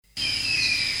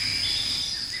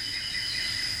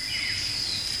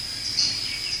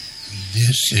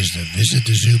This is the Visit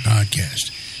the Zoo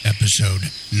podcast,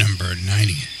 episode number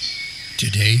 90.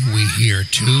 Today we hear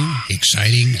two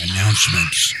exciting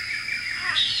announcements.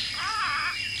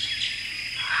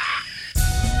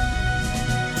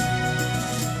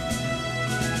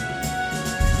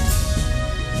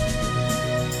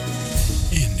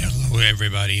 Hello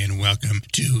everybody and welcome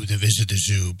to the Visit the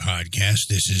Zoo podcast.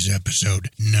 This is episode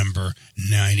number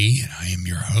 90. I am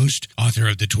your host, author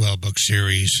of the 12-book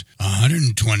series,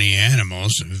 120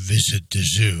 Animals Visit the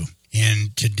Zoo.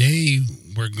 And today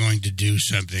we're going to do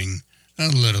something a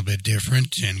little bit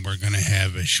different, and we're going to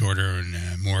have a shorter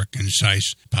and more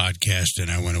concise podcast,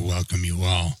 and I want to welcome you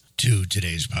all to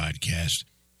today's podcast.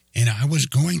 And I was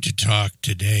going to talk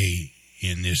today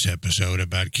in this episode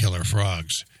about killer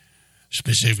frogs,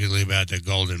 specifically about the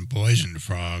golden poison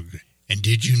frog. And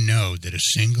did you know that a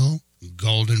single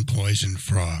golden poison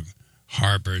frog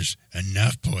harbors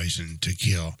enough poison to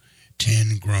kill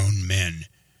 10 grown men,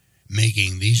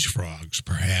 making these frogs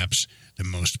perhaps the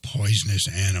most poisonous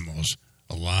animals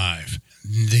alive?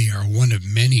 They are one of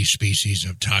many species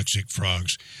of toxic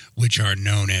frogs which are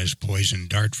known as poison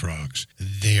dart frogs.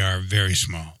 They are very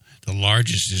small. The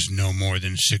largest is no more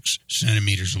than 6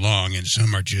 centimeters long, and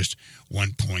some are just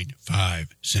 1.5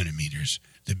 centimeters.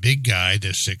 The big guy,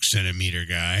 the 6-centimeter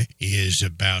guy, is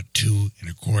about 2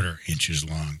 1/4 inches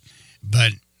long.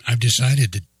 But I've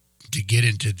decided to get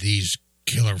into these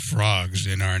killer frogs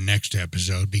in our next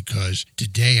episode because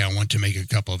today I want to make a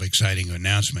couple of exciting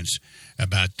announcements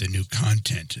about the new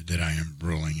content that I am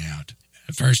rolling out.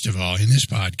 First of all, in this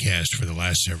podcast for the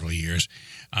last several years,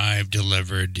 I've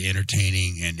delivered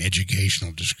entertaining and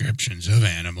educational descriptions of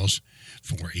animals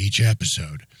for each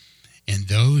episode. And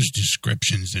those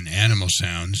descriptions and animal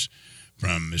sounds,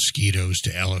 from mosquitoes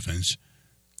to elephants,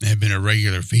 have been a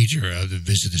regular feature of the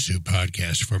Visit the Zoo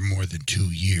podcast for more than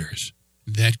 2 years.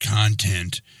 That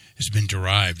content has been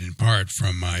derived in part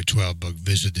from my 12-book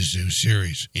Visit the Zoo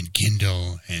series in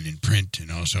Kindle and in print and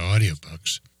also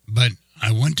audiobooks. But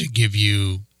I want to give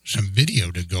you some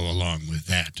video to go along with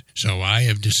that. So I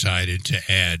have decided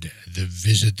to add the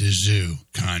Visit the Zoo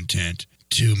content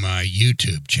to my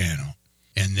YouTube channel.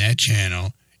 And that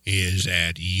channel is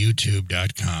at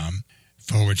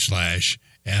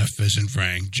youtube.com/F as in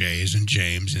Frank, J as in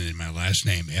James, and then my last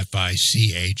name,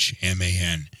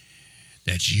 Fichman.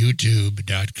 That's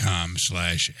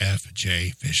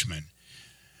youtube.com/FJFishman.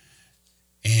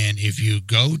 And if you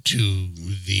go to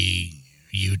the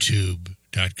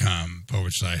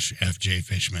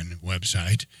youtube.com/FJFishman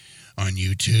website on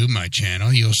YouTube, my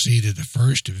channel, you'll see that the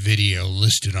first video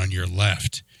listed on your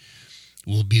left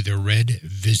will be the red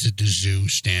Visit the Zoo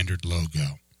standard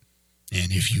logo.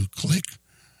 And if you click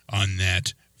on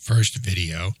that first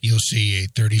video, you'll see a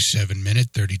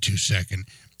 37-minute, 32-second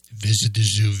Visit the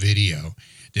Zoo video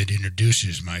that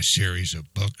introduces my series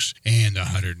of books and the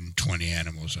 120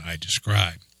 animals I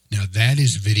describe. Now that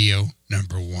is video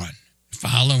number 1.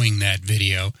 Following that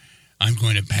video, I'm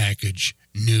going to package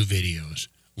new videos,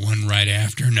 one right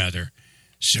after another,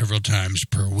 several times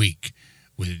per week,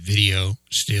 with video,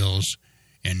 stills,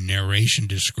 and narration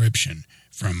description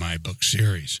from my book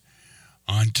series.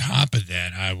 On top of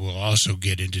that, I will also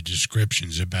get into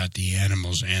descriptions about the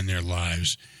animals and their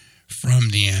lives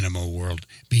from the animal world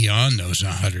beyond those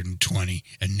 120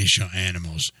 initial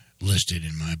animals listed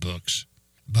in my books.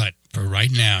 But for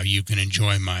right now, you can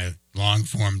enjoy my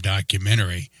long-form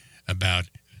documentary about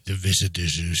the Visit the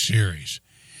Zoo series.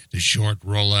 The short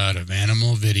rollout of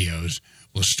animal videos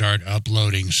will start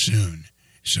uploading soon.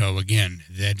 So again,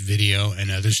 that video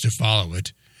and others to follow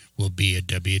it will be at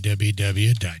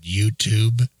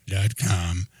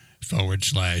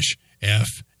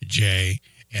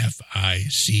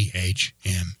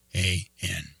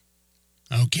www.youtube.com/FJFICHMAN.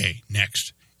 Okay,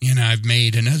 next. And I've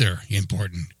made another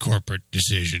important corporate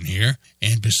decision here.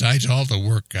 And besides all the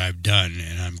work I've done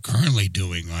and I'm currently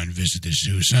doing on Visit the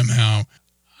Zoo, somehow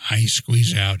I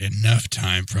squeeze out enough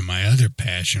time from my other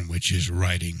passion, which is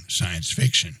writing science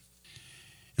fiction.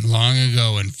 And long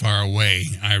ago and far away,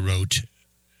 I wrote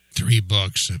 3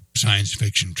 books, a science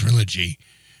fiction trilogy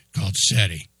called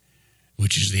SETI,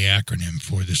 which is the acronym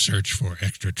for the Search for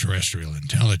Extraterrestrial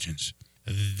Intelligence.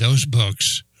 Those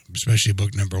books, especially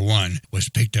book number 1, was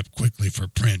picked up quickly for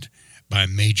print by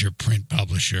major print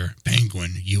publisher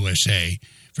Penguin USA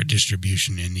for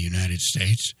distribution in the United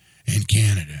States and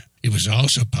Canada. It was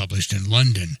also published in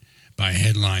London by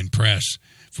Headline Press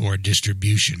for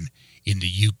distribution in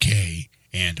the UK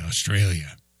and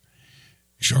Australia.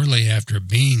 Shortly after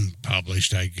being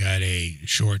published, I got a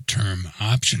short-term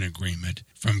option agreement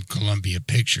from Columbia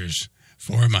Pictures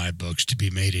for my books to be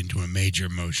made into a major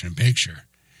motion picture.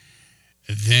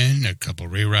 Then a couple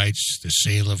rewrites, the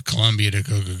sale of Columbia to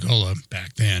Coca-Cola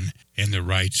back then, and the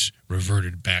rights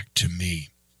reverted back to me.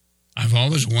 I've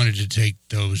always wanted to take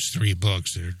those 3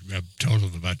 books, that are a total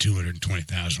of about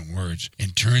 220,000 words,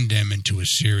 and turn them into a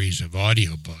series of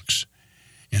audiobooks.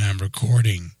 And I'm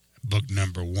recording book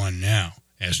number 1 now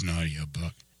as an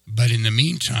audiobook. But in the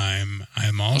meantime,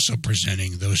 I'm also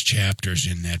presenting those chapters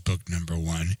in that book number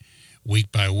 1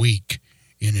 week by week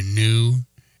in a new,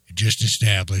 just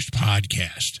established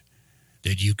podcast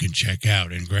that you can check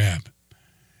out and grab.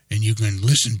 And you can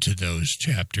listen to those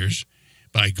chapters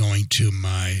by going to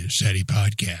my SETI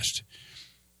podcast.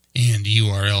 And the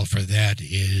URL for that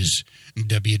is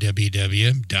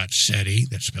www.seti,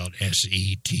 that's spelled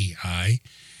SETI,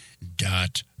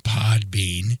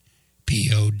 .podbean,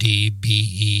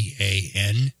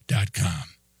 podbean.com.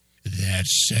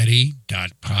 That's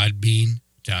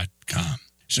SETI.podbean.com.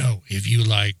 So, if you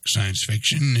like science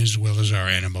fiction as well as our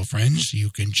animal friends, you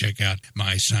can check out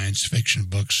my science fiction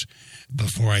books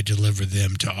before I deliver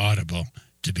them to Audible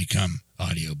to become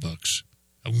audiobooks.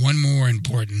 One more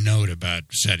important note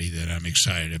about SETI that I'm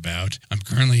excited about. I'm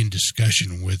currently in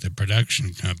discussion with a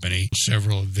production company,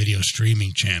 several video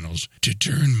streaming channels, to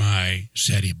turn my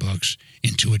SETI books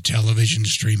into a television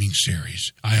streaming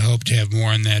series. I hope to have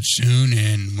more on that soon,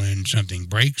 and when something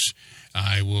breaks,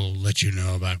 I will let you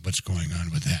know about what's going on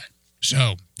with that.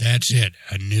 So, that's it.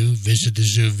 A new Visit the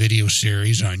Zoo video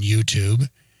series on YouTube,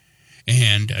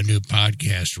 and a new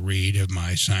podcast read of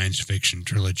my science fiction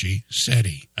trilogy,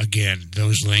 SETI. Again,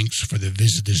 those links for the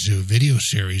Visit the Zoo video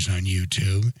series on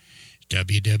YouTube,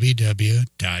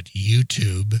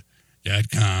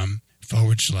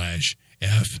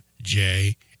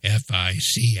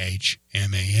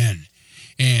 www.youtube.com/FJFICHMAN.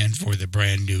 And for the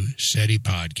brand new SETI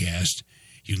podcast,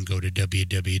 you can go to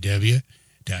www.seti,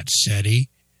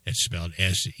 that's spelled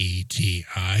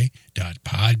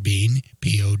SETI.podbean,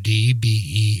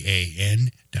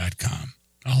 PODBEAN.com.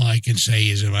 All I can say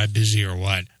is, am I busy or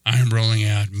what? I'm rolling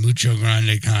out Mucho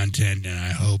Grande content, and I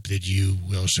hope that you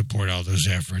will support all those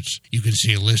efforts. You can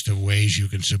see a list of ways you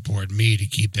can support me to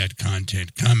keep that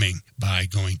content coming by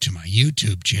going to my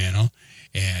YouTube channel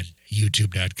at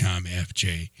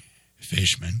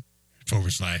youtube.com/FJFishman,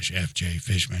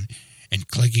 and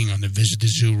clicking on the Visit the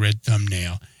Zoo red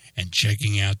thumbnail and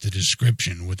checking out the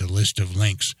description with a list of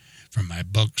links from my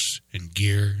books and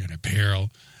gear and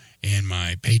apparel and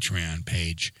my Patreon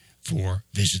page for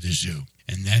Visit the Zoo.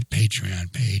 And that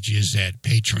Patreon page is at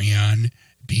Patreon,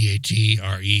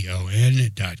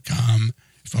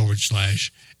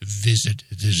 patreon.com/Visit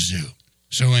the Zoo.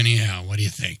 So anyhow, what do you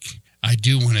think? I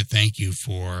do want to thank you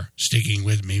for sticking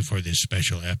with me for this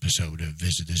special episode of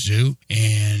Visit the Zoo.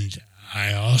 And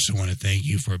I also want to thank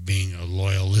you for being a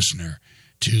loyal listener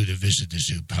to the Visit the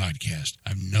Zoo podcast.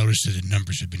 I've noticed that the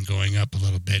numbers have been going up a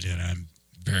little bit, and I'm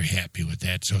very happy with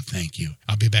that, so thank you.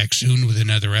 I'll be back soon with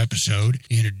another episode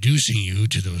introducing you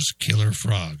to those killer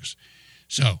frogs.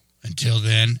 So, until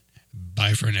then,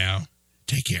 bye for now.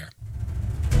 Take care.